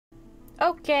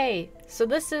Okay, so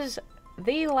this is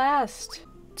the last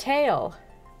tale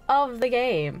of the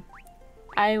game.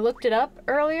 I looked it up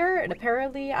earlier, and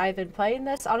apparently I've been playing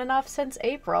this on and off since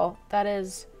April. That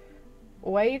is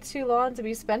way too long to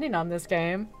be spending on this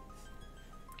game.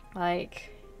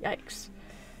 Like, yikes.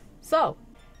 So,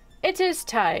 it is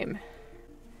time.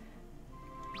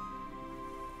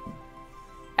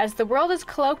 As the world is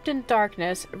cloaked in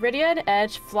darkness, Rydia and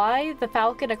Edge fly the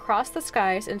Falcon across the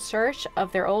skies in search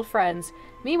of their old friends.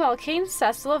 Meanwhile, King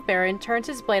Cecil of Baron turns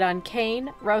his blade on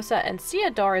Kane, Rosa, and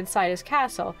Theodore inside his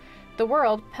castle. The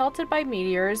world, pelted by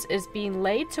meteors, is being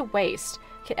laid to waste.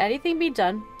 Can anything be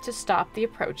done to stop the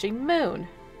approaching moon?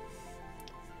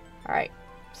 Alright,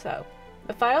 so,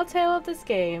 the final tale of this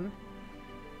game,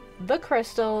 the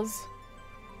crystals,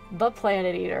 the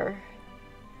planet eater.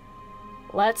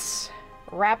 Let's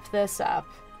wrap this up.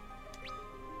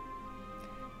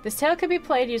 This tale can be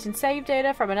played using save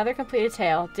data from another completed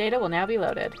tale. Data will now be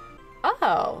loaded.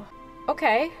 Oh,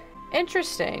 okay.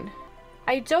 Interesting.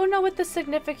 I don't know what the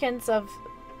significance of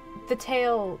the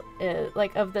tale is,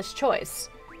 like, of this choice.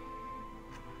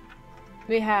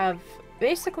 We have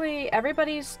basically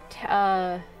everybody's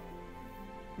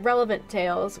relevant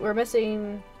tales. We're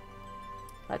missing,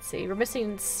 let's see, we're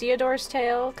missing Theodore's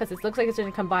tale, because it looks like it's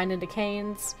been combined into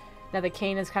Kane's. Now that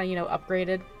Kane is kind of, you know,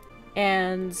 upgraded.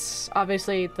 And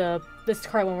obviously this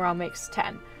current one we're on makes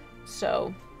 10.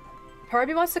 So, part of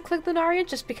me wants to click Lunarian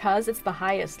just because it's the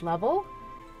highest level.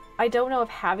 I don't know if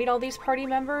having all these party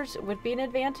members would be an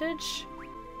advantage.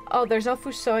 Oh, there's no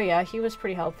Fusoya. He was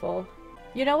pretty helpful.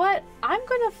 You know what? I'm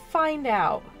gonna find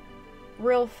out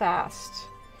real fast.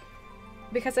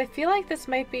 Because I feel like this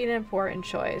might be an important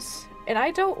choice. And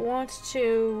I don't want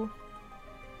to,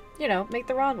 you know, make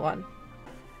the wrong one.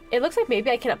 It looks like maybe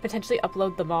I can potentially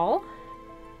upload them all.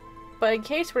 But in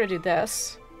case we're to do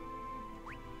this,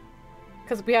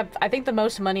 because we have, I think, the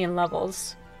most money in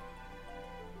levels.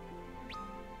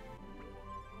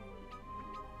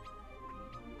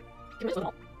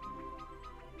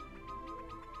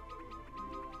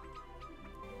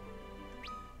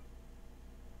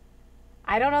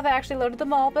 I don't know if I actually loaded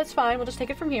them all, but it's fine. We'll just take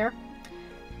it from here.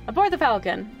 Aboard the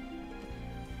Falcon.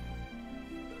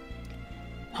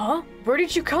 Huh? Where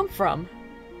did you come from?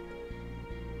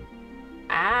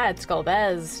 Ah, it's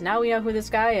Golbez. Now we know who this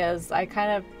guy is. I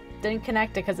kind of didn't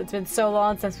connect it because it's been so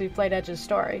long since we played Edge's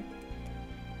story.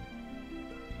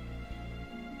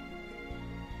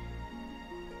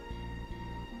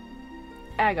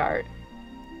 Agard.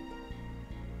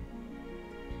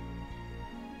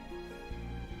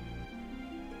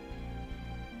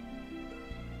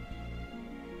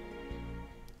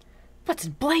 What's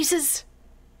in blazes?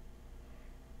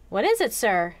 What is it,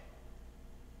 sir?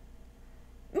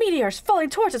 Meteors falling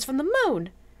towards us from the moon!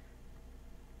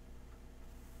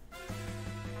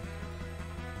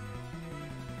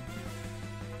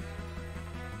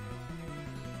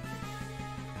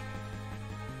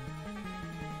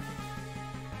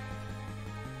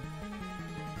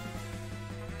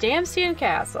 Damsian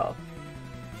Castle.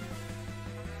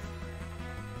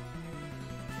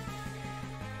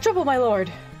 Trouble, my lord!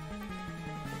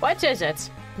 What is it?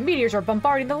 Meteors are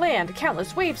bombarding the land,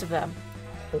 countless waves of them.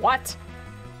 What?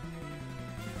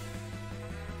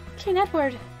 King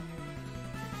Edward.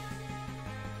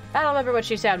 I don't remember what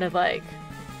she sounded like.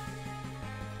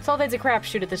 Sultan's a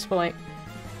crapshoot at this point.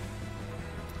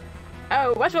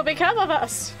 Oh, what will become of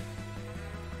us?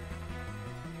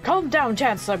 Calm down,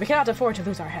 Chancellor. We cannot afford to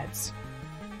lose our heads.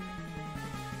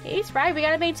 He's right. We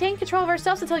gotta maintain control of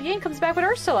ourselves until Yin comes back with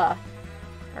Ursula.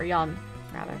 Or Yon,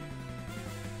 rather.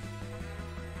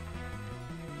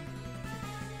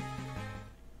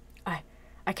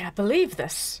 I can't believe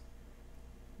this.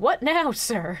 What now,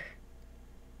 sir?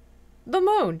 The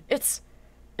moon. It's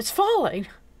falling.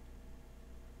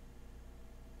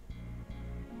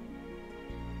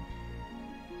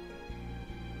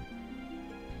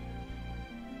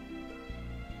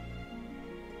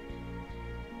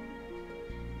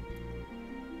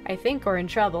 I think we're in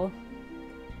trouble.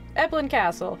 Eblin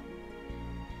Castle.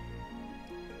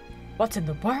 What in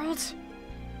the world?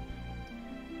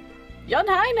 Your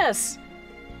Highness!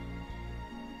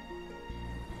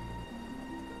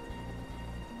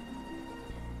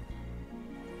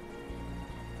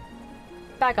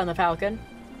 Back on the Falcon.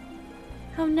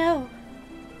 Oh no.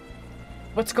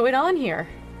 What's going on here?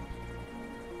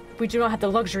 We do not have the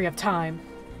luxury of time.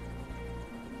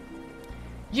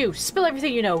 You, spill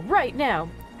everything you know right now.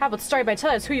 How about start by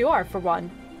telling us who you are, for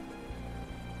one?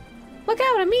 Look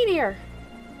out, a meteor!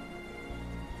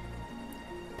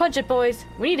 Punch it, boys.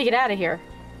 We need to get out of here.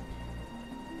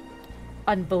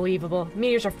 Unbelievable.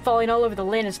 Meteors are falling all over the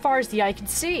land as far as the eye can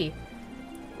see.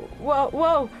 Whoa,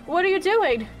 whoa, what are you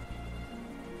doing?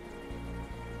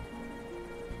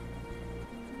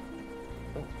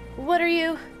 What are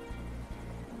you?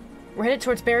 We're headed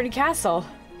towards Barony Castle.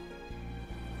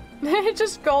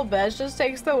 Just Goldbesh just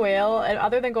takes the wheel, and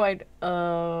other than going,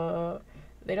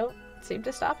 they don't seem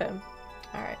to stop him.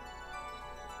 Alright.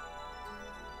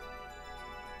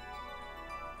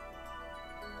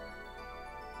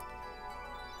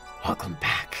 Welcome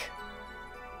back.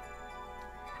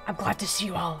 I'm glad to see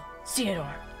you all.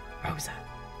 Theodore, Rosa,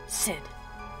 Sid.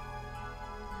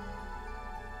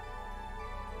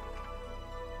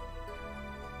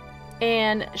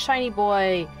 And shiny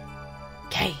boy,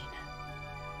 Kane.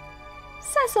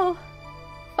 Cecil.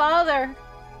 Father.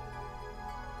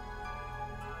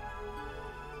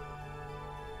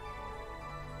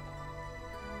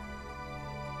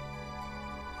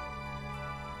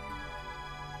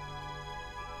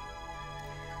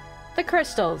 The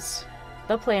crystals.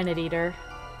 The Planet Eater.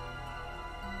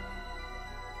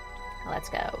 Let's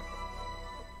go.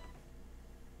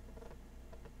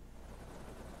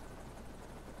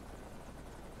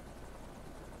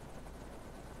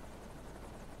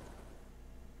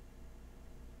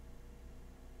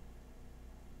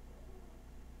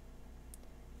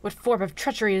 What form of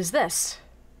treachery is this?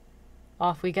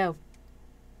 Off we go.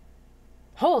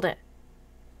 Hold it!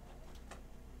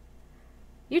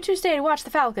 You two stay and watch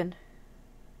the Falcon.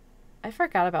 I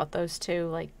forgot about those two,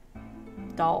 like,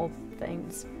 doll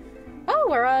things. Oh,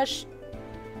 we're,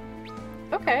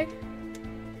 okay.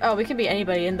 Oh, we can be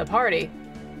anybody in the party.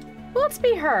 Well, let's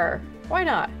be her. Why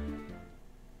not?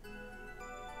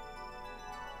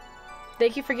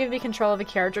 Thank you for giving me control of a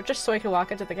character just so I can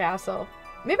walk into the castle.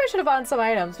 Maybe I should have bought some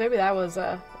items. Maybe that was,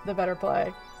 the better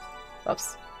play.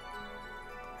 Oops.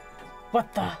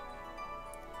 What the?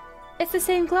 It's the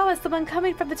same glow as the one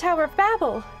coming from the Tower of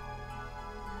Babel.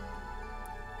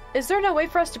 Is there no way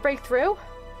for us to break through?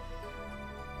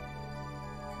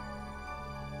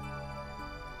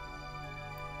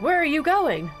 Where are you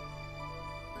going?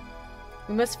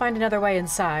 We must find another way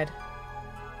inside.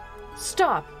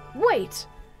 Stop! Wait!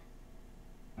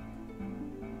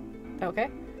 Okay.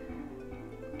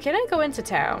 Can I go into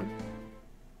town?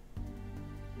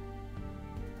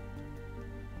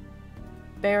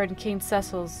 Baron King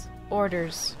Cecil's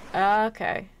orders.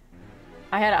 Okay.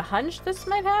 I had a hunch this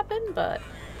might happen, but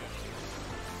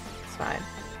it's fine.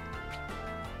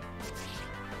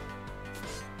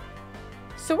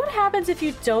 So what happens if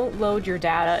you don't load your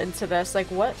data into this? Like,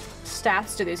 what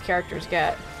stats do these characters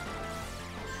get?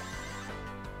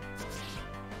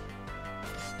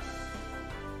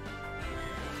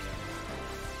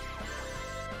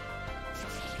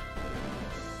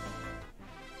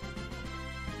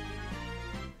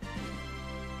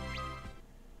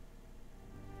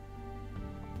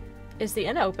 Is the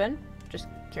inn open? Just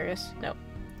curious. No.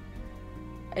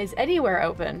 Is anywhere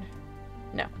open?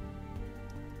 No.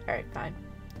 Alright, fine.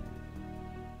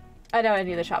 I know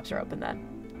any of the shops are open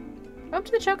then. Up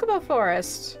to the Chocobo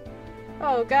Forest.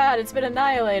 Oh god, it's been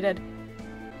annihilated.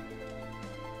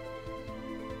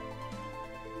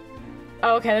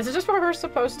 Oh, okay, this is just where we're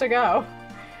supposed to go.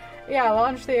 Yeah,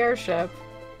 launch the airship.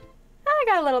 I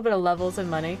got a little bit of levels and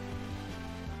money.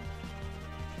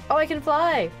 Oh, I can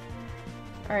fly!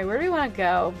 Alright, where do we want to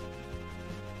go?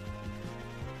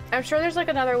 I'm sure there's like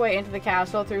another way into the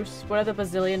castle through one of the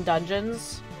bazillion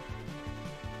dungeons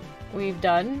we've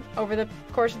done over the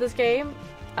course of this game.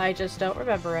 I just don't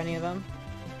remember any of them.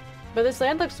 But this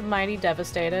land looks mighty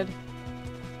devastated.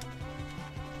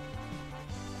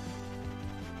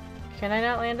 Can I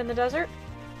not land in the desert?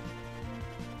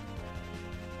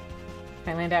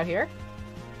 Can I land out here?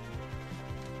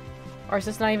 Or is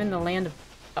this not even the land of...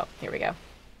 Oh, here we go.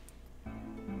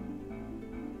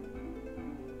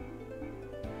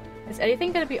 Is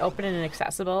anything going to be open and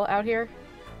inaccessible out here?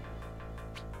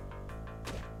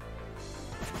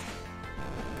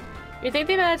 You think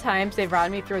the amount of times they've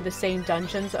routed me through the same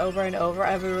dungeons over and over,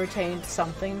 I've retained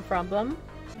something from them?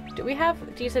 Do we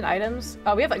have decent items?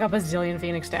 Oh, we have like a bazillion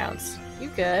Phoenix Downs. You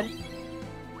good.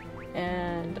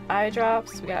 And eye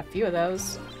drops. We got a few of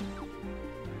those.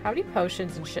 How many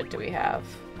potions and shit do we have?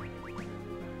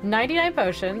 99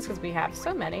 potions, because we have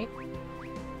so many.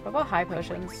 What about high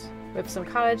potions? We have some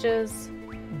cottages.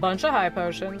 Bunch of high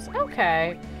potions.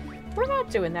 Okay. We're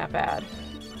not doing that bad.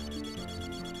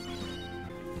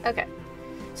 Okay.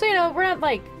 So, you know, we're not,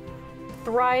 like,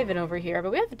 thriving over here,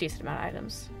 but we have a decent amount of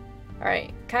items.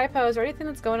 Alright. Kaipo, is there anything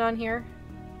that's going on here?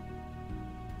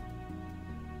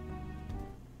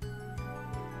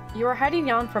 You are hiding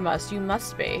Jan from us. You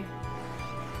must be.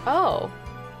 Oh.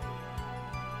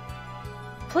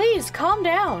 Please, calm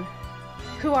down.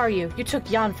 Who are you? You took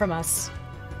Jan from us.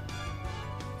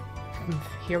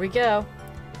 Here we go.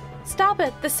 Stop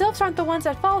it! The sylphs aren't the ones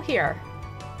that fall here!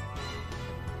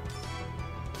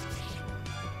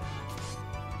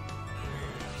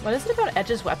 What is it about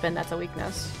Edge's weapon that's a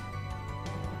weakness?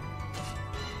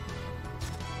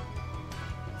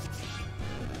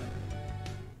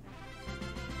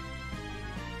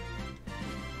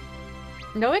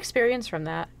 No experience from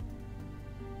that.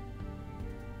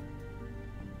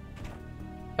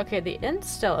 Okay, the inn's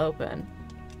still open.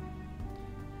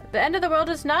 The end of the world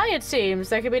is nigh, it seems.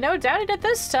 There can be no doubting it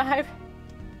this time.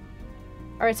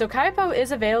 Alright, so Kaipo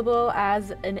is available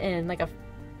as an inn, like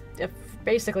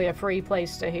basically a free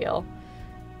place to heal.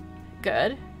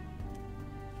 Good.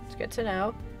 It's good to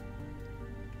know.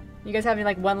 You guys having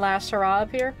like one last hurrah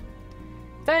up here?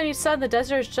 Without any sun, the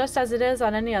desert is just as it is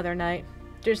on any other night.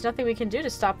 There's nothing we can do to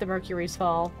stop the Mercury's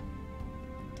fall.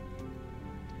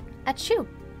 Achoo!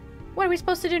 What are we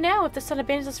supposed to do now? If the sun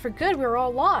abandons us for good, we're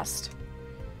all lost.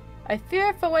 I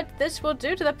fear for what this will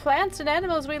do to the plants and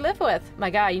animals we live with. My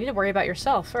guy, you need to worry about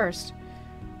yourself first.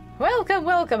 Welcome,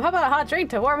 welcome. How about a hot drink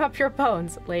to warm up your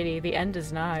bones? Lady, the end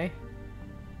is nigh.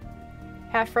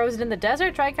 Half frozen in the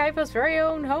desert, try Kaipo's very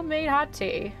own homemade hot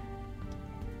tea.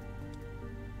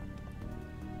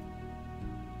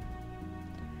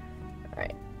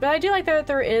 Alright. But I do like that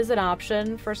there is an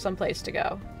option for some place to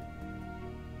go.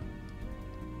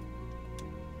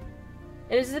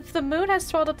 It is as if the moon has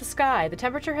swelled up the sky. The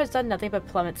temperature has done nothing but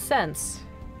plummet since.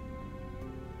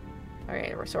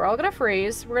 Alright, so we're all gonna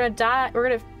freeze. We're gonna die. We're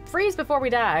gonna freeze before we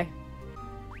die.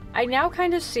 I now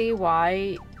kind of see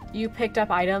why you picked up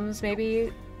items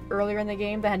maybe earlier in the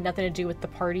game that had nothing to do with the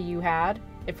party you had.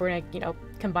 If we're gonna, you know,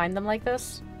 combine them like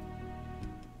this.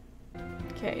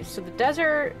 Okay, so the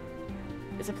desert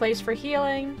is a place for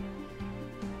healing.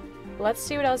 Let's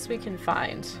see what else we can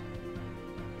find.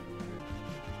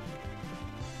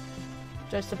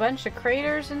 Just a bunch of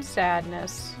craters and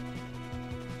sadness.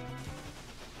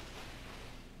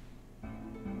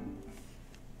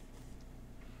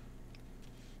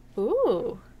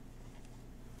 Ooh.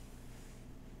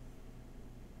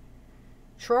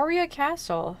 Troria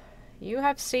Castle. You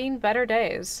have seen better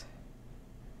days.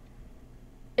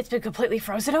 It's been completely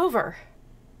frozen over.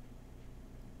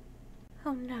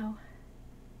 Oh no.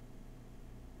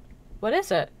 What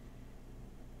is it?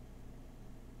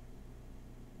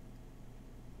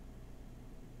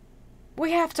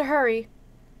 We have to hurry.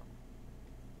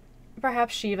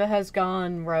 Perhaps Shiva has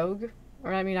gone rogue.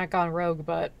 Or I mean, not gone rogue,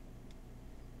 but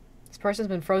this person's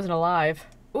been frozen alive.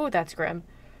 Ooh, that's grim.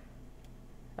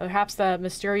 Perhaps the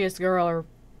mysterious girl, or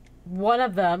one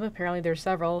of them, apparently there's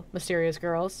several mysterious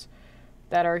girls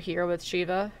that are here with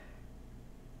Shiva.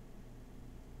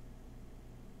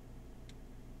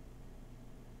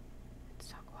 It's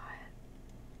so quiet.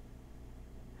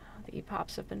 Oh, the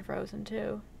E-pops have been frozen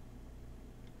too.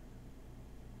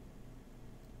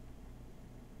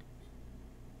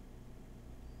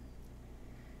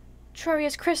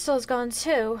 Troria's crystal is gone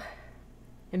too.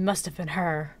 It must have been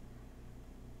her.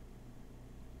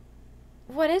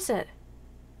 What is it?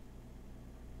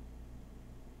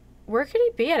 Where could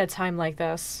he be at a time like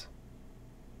this?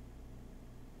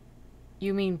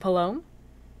 You mean Palome?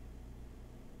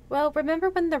 Well, remember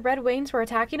when the Red Wings were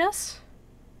attacking us?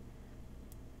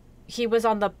 He was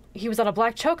on a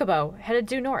black chocobo, headed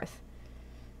due north.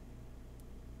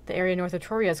 The area north of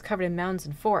Troria is covered in mountains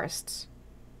and forests.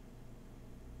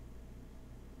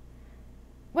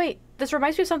 Wait, this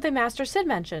reminds me of something Master Sid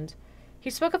mentioned. He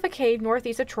spoke of a cave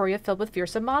northeast of Troria filled with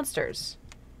fearsome monsters.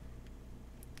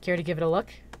 Care to give it a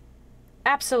look?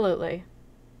 Absolutely.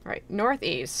 Alright,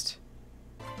 northeast.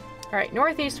 Alright,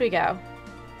 northeast we go.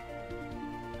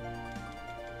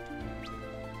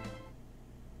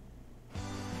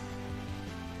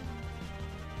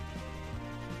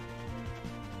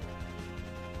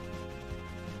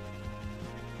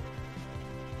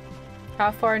 How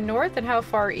far north and how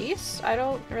far east? I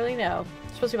don't really know.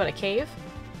 It's supposed to be about a cave?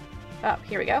 Oh,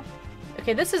 here we go.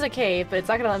 Okay, this is a cave, but it's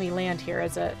not gonna let me land here,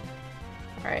 is it?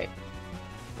 Alright.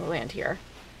 We'll land here.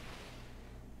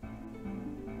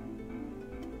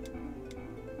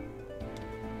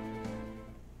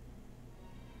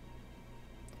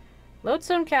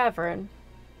 Lodestone Cavern.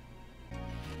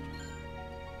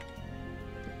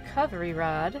 Recovery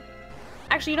rod.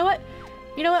 Actually, you know what?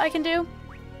 You know what I can do?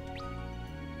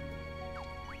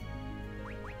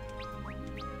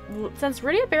 Since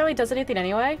Rydia barely does anything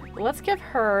anyway, let's give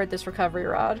her this recovery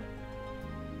rod.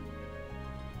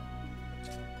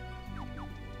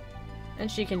 And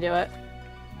she can do it.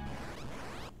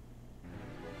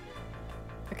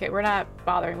 Okay, we're not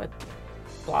bothering with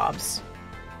blobs.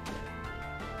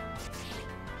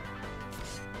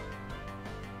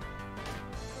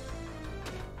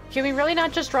 Can we really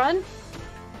not just run?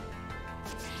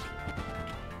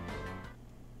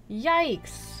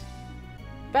 Yikes.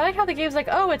 But I like how the game's like,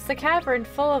 oh, it's the cavern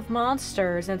full of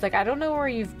monsters. And it's like, I don't know where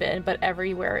you've been, but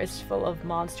everywhere is full of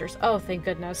monsters. Oh, thank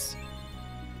goodness.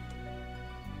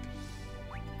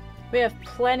 We have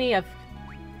plenty of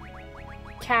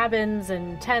cabins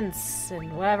and tents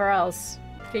and whatever else.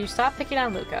 Can you stop picking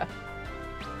on Luca?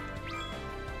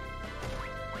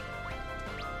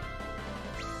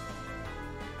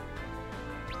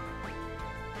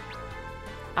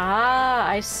 Ah,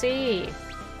 I see.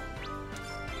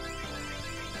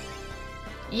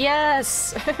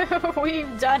 Yes!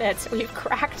 We've done it! We've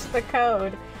cracked the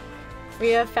code. We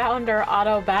have found our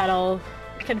auto battle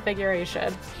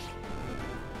configuration.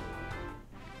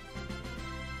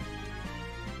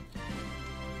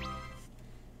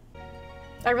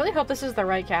 I really hope this is the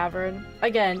right cavern.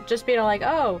 Again, just being like,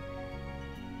 oh,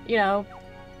 you know,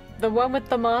 the one with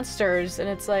the monsters, and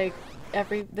it's like,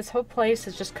 this whole place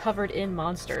is just covered in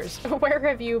monsters. Where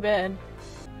have you been?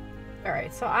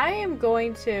 Alright, so I am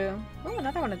going to... Oh,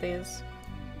 another one of these.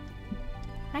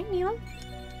 Hi, Neil.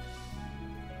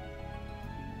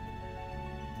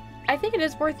 I think it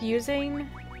is worth using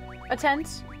a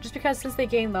tent, just because since they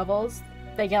gain levels,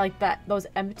 they get like those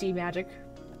empty magic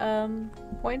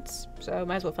points, so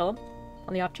might as well fill them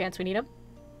on the off chance we need them.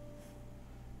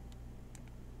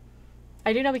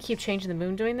 I do know we keep changing the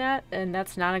moon doing that, and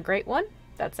that's not a great one.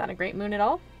 That's not a great moon at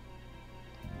all.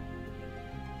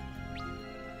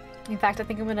 In fact, I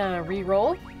think I'm gonna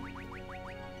re-roll.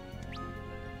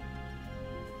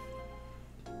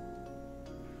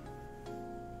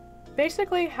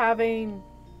 Basically, having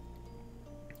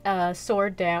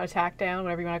sword down, attack down,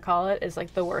 whatever you want to call it, is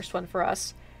like the worst one for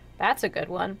us. That's a good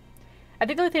one. I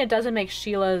think the only thing that doesn't make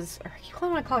Sheila's, or you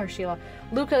don't want to call her Sheila,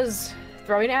 Luca's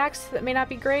throwing axe that may not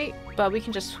be great, but we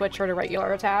can just switch her to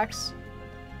regular attacks.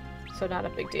 So not a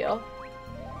big deal.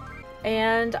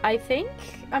 And I think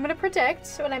I'm gonna predict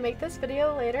when I make this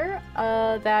video later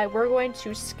that we're going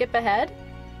to skip ahead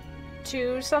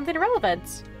to something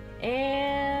irrelevant.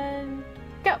 And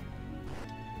go.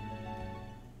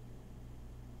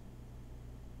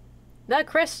 The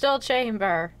Crystal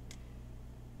Chamber.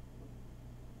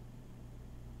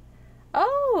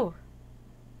 Oh!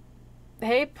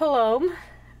 Hey, Palome.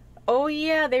 Oh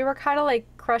yeah, they were kind of like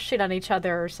crushing on each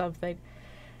other or something.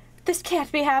 This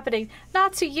can't be happening.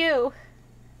 Not to you.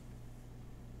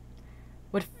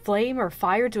 Would flame or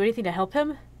fire do anything to help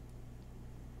him?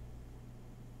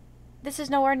 This is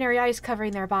no ordinary ice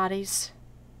covering their bodies.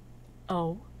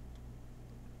 Oh.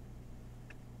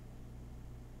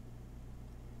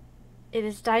 It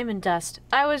is diamond dust.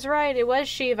 I was right, it was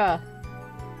Shiva.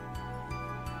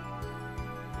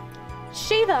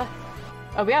 Shiva!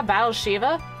 Oh, we got battle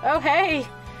Shiva? Oh, hey!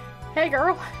 Hey,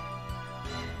 girl!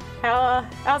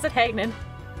 How's it hanging?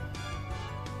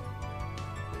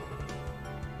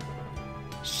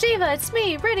 Shiva, it's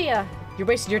me, Rydia! You're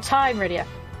wasting your time, Rydia.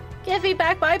 Give me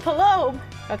back my Palome!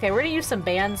 Okay, we're gonna use some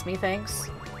bands, methinks.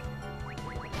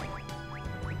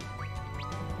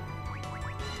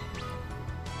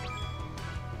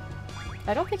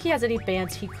 I don't think he has any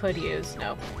bands he could use,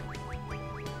 no.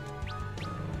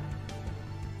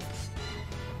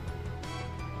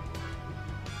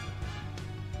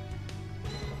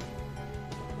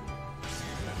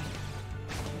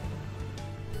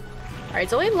 Alright,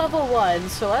 it's only level 1,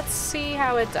 so let's see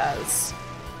how it does.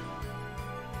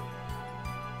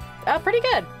 Pretty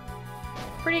good.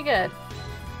 Pretty good.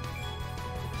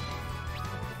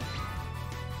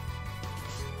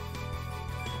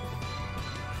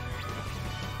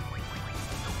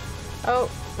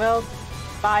 Oh, well,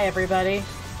 bye everybody.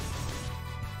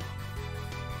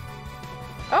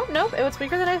 Oh, nope, it was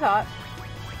weaker than I thought.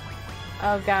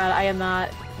 Oh god, I am not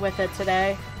with it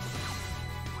today.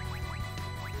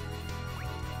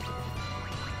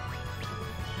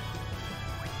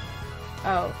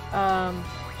 Oh,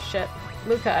 shit.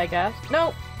 Luca, I guess.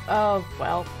 Nope! Oh,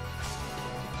 well.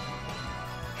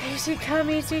 Easy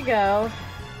come, easy go.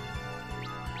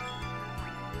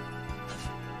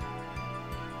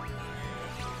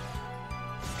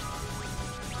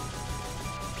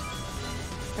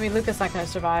 I mean, Luca's not gonna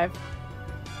survive.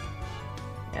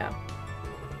 Yeah.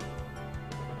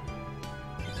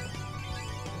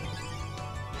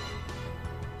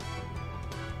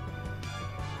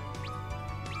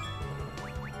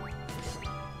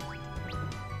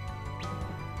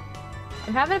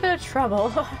 I'm having a bit of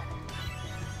trouble.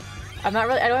 I don't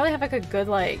really have like a good,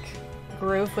 like,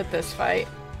 groove with this fight.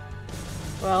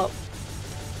 Well.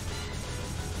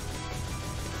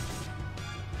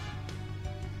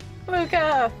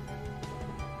 Luca!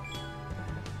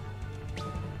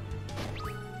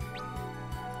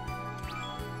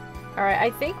 Alright,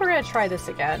 I think we're gonna try this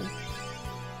again.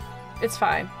 It's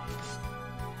fine.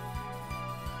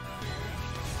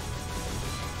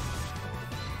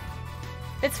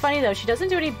 It's funny though, she doesn't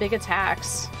do any big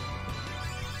attacks.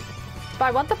 But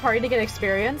I want the party to get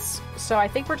experience, so I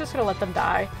think we're just gonna let them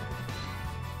die.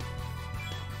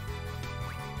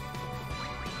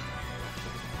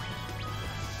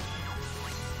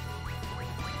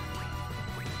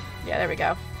 Yeah, there we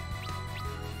go.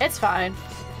 It's fine.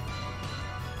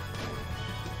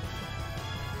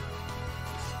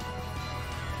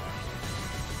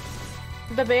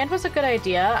 The band was a good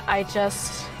idea, I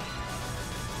think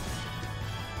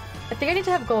I need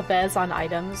to have gold beds on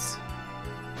items.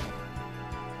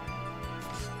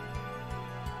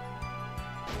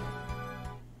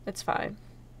 It's fine.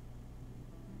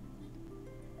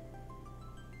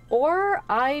 Or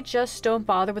I just don't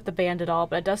bother with the band at all,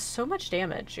 but it does so much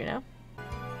damage, you know?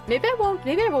 Maybe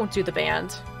I won't do the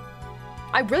band.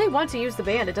 I really want to use the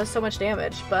band, it does so much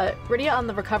damage, but Rydia on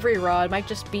the recovery rod might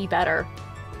just be better.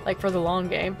 Like, for the long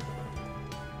game.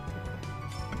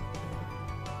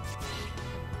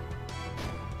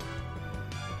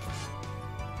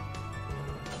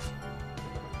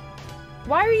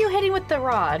 Why are you hitting with the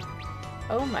rod?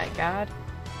 Oh my god.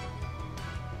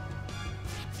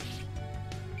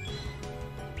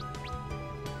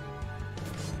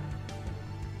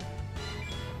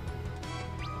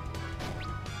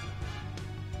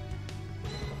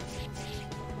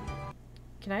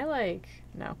 Can I, like...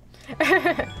 No.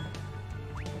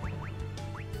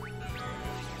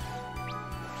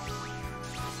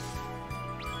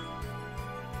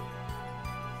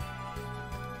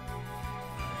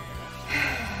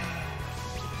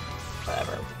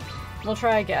 Whatever. We'll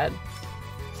try again.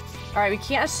 Alright, we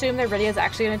can't assume that Rydia is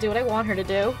actually going to do what I want her to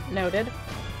do. Noted.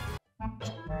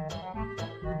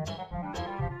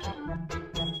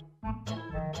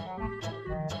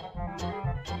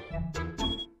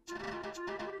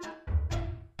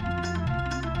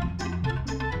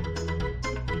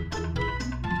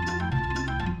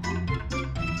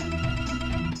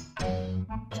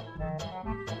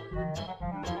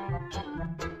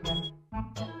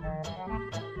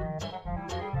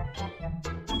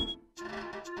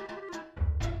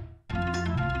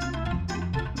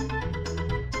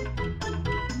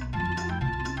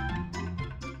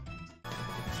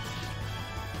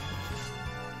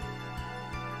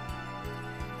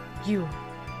 You.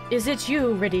 Is it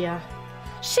you, Rydia?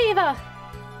 Shiva!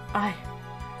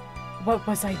 What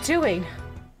was I doing?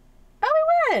 Oh,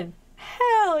 we win!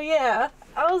 Hell yeah!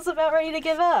 I was about ready to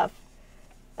give up.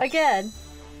 Again.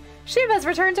 Shiva's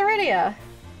returned to Rydia!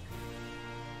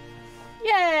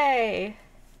 Yay!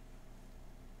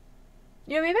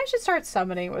 You know, maybe I should start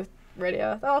summoning with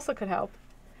Rydia. That also could help.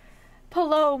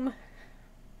 Palome.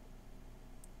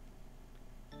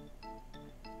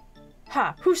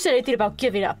 Ha! Who said anything about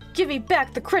giving up? Give me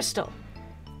back the crystal!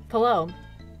 Palome.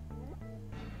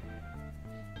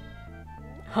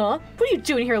 Huh? What are you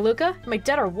doing here, Luca? Am I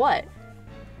dead or what?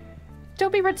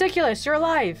 Don't be ridiculous, you're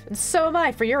alive! And so am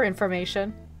I, for your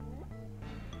information.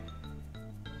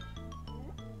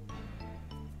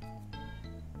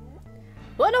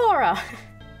 Lenora!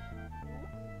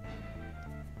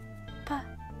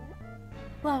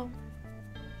 Palome.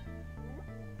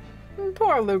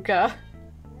 Poor Luca.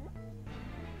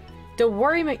 Don't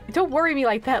worry me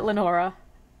like that, Lenora.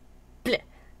 Bleh.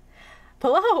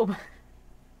 Palome!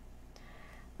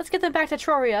 Let's get them back to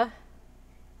Troria.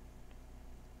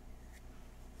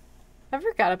 I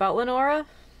forgot about Lenora.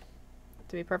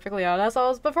 To be perfectly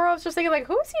honest, before I was just thinking, like,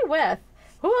 who is he with?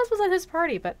 Who else was at his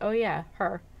party? But, oh yeah,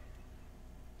 her.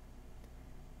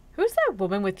 Who's that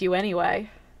woman with you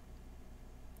anyway?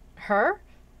 Her?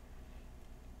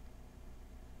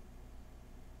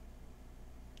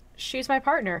 She's my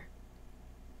partner.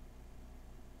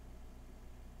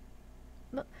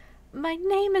 My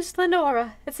name is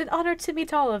Lenora. It's an honor to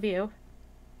meet all of you.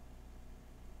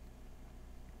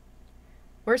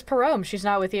 Where's Palome? She's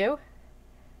not with you?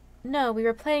 No, we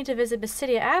were planning to visit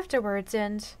Basidia afterwards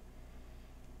and...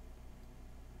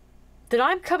 Then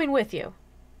I'm coming with you.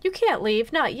 You can't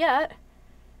leave, not yet.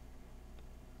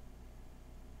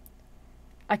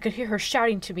 I could hear her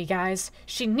shouting to me, guys.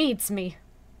 She needs me.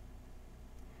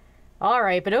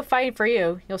 Alright, but no fighting for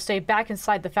you. You'll stay back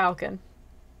inside the Falcon.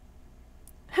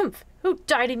 Humph! Who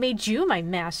died and made you my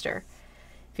master?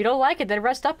 If you don't like it, then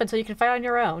rest up until you can fight on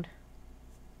your own.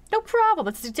 No problem.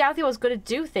 That's exactly what I was going to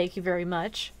do, thank you very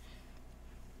much.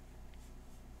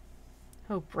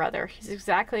 Oh, brother. He's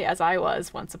exactly as I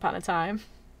was once upon a time.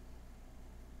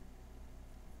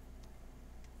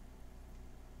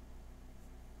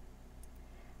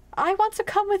 I want to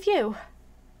come with you.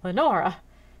 Lenora.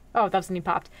 Oh, that's when he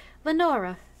popped.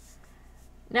 Lenora.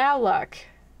 Now look.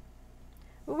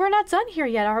 We're not done here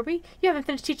yet, are we? You haven't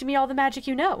finished teaching me all the magic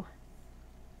you know.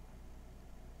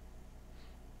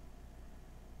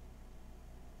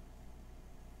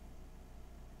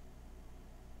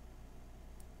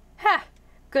 Ha!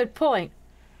 Good point.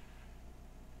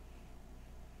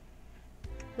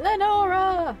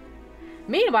 Lenora!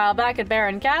 Meanwhile, back at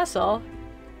Baron Castle...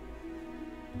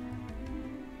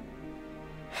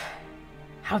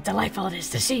 How delightful it is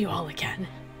to see you all again.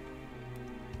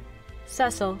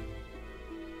 Cecil.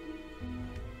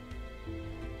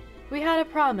 We had a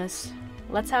promise.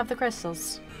 Let's have the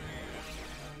crystals.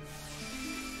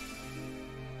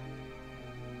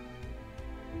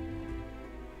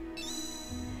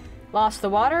 Lost the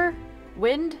water,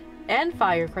 wind, and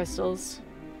fire crystals.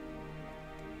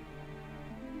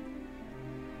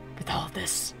 With all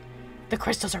this, the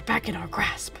crystals are back in our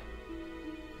grasp.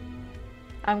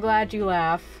 I'm glad you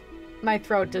laugh. My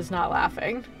throat does not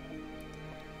laughing.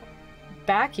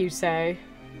 Back, you say?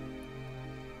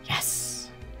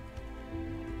 Yes.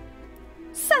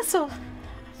 Cecil!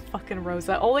 Fucking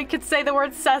Rosa. Only could say the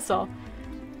word Cecil.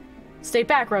 Stay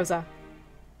back, Rosa.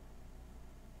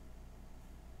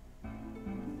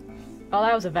 Oh,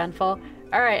 that was eventful.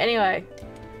 Alright, anyway.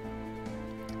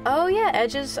 Oh yeah,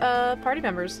 Edge's party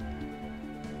members.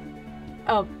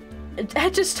 Oh,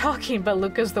 Edge is talking, but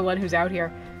Luca's the one who's out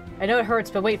here. I know it hurts,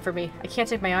 but wait for me. I can't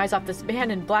take my eyes off this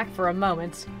man in black for a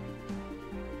moment.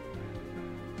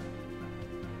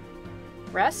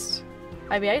 Rest?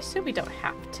 I mean, I assume we don't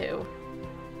have to.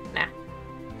 Nah.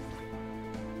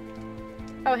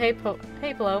 Oh, hey,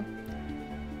 hey, Plo.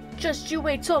 Just you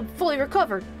wait till I'm fully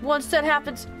recovered. Once that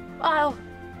happens, I'll...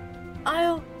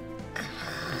 Hello.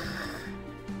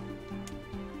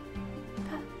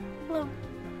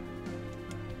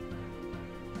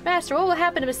 Master, what will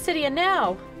happen to Mysidia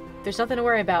now? There's nothing to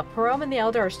worry about. Parome and the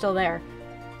Elder are still there.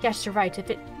 Yes, you're right.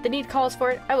 If the need calls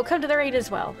for it, I will come to their aid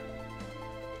as well.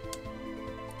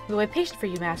 We'll wait patient for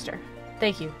you, Master.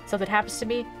 Thank you. If something happens to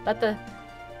me, let the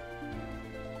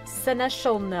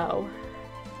Seneschal know.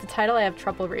 The title I have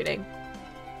trouble reading.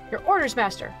 Your orders,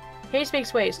 Master. Haste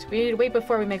makes waste. We need to wait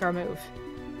before we make our move.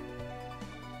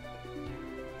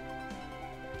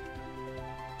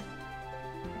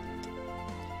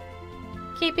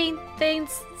 Keeping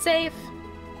things safe.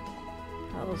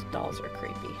 Oh, those dolls are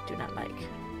creepy. Do not like.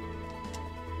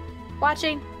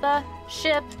 Watching the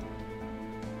ship.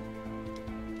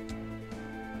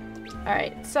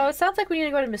 Alright, so it sounds like we need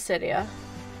to go to Mysidia.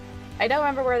 I don't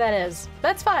remember where that is.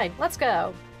 That's fine. Let's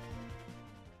go.